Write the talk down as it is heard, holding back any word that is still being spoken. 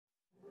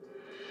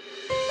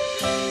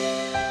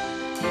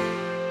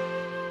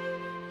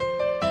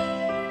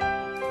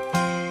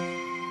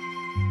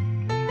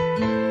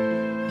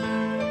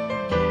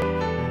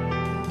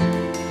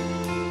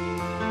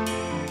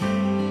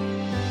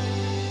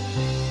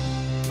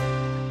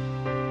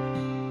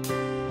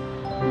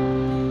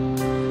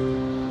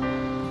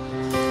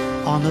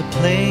On a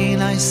plane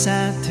I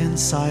sat in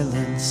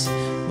silence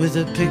with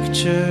a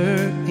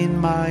picture in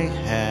my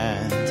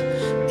hand,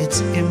 its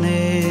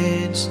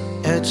image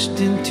etched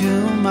into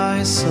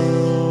my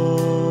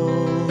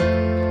soul.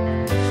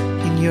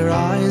 In your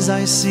eyes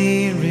I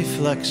see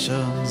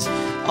reflections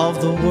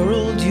of the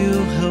world you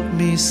helped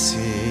me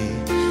see,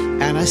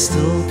 and I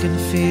still can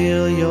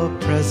feel your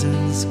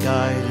presence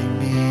guiding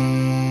me.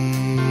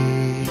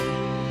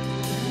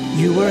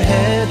 You were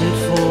headed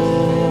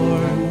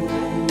for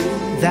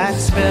that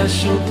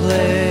special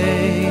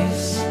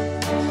place,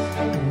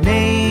 a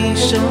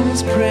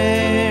nation's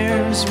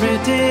prayers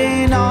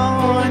written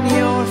on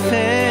your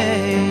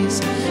face,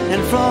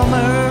 and from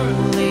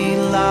early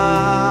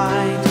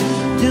light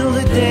till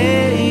the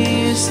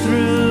day is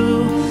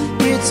through,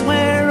 it's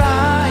where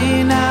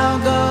I now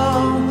go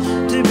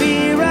to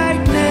be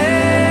right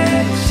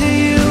next to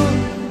you.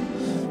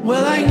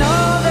 Well, I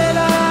know that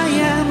I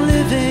am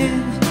living,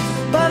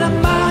 but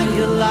am I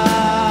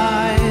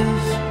alive?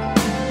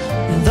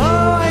 And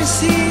though I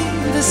see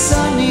the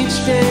sun each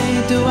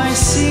day, do I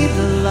see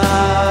the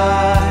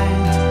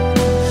light?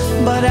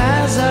 But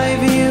as I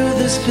view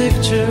this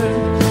picture,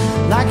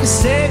 like a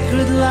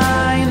sacred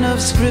line of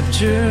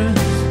scripture,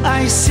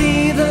 I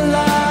see the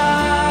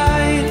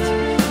light.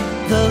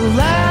 The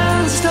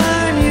last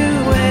time you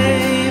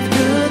waved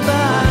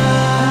goodbye.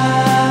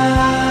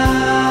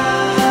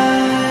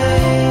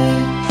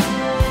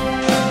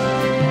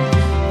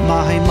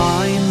 My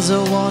mind's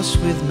awash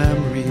with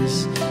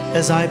memories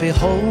as I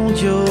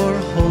behold your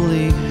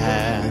holy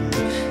hand,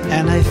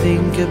 and I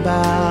think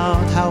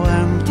about how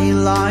empty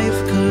life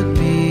could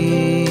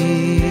be.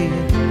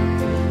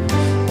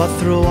 But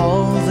through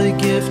all the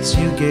gifts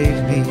you gave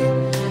me,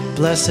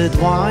 blessed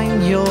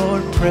wine,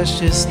 your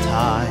precious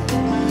time,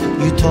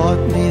 you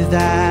taught me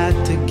that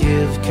to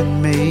give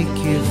can make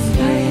you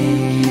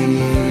free.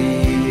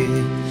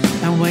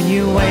 And when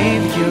you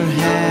waved your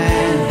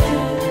hand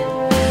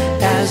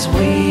as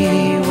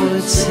we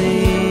would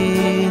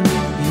sing,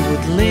 you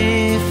would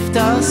lift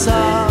us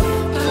up,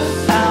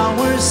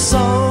 our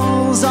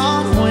souls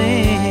on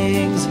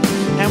wings.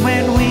 And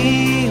when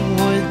we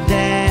would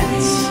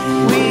dance,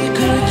 we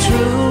could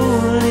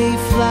truly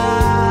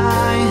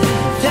fly.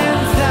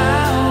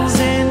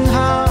 10,000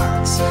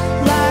 hearts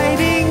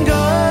lighting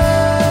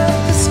up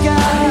the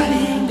sky.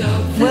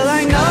 Well,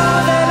 I know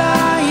that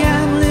I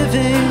am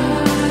living,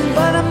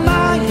 but am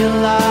I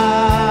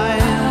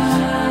alive?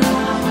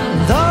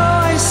 Though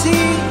I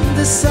see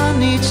the sun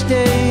each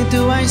day,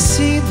 do I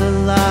see the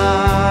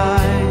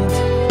light?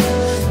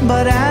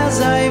 But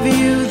as I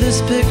view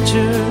this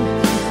picture,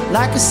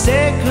 like a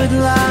sacred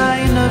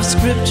line of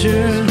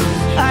scripture,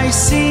 I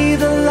see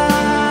the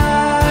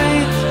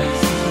light.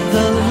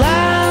 The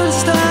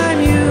last time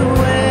you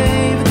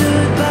waved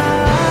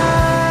goodbye.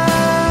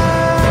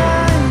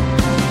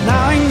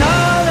 Now I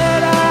know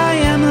that I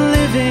am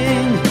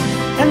living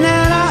and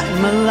that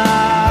I'm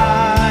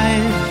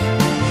alive.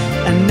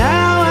 And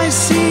now I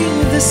see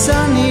the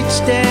sun each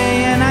day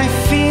and I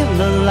feel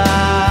the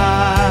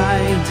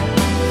light.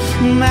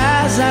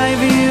 As I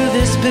view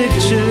this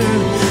picture,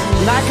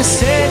 like a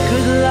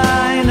sacred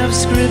line of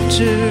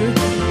scripture,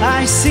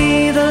 I see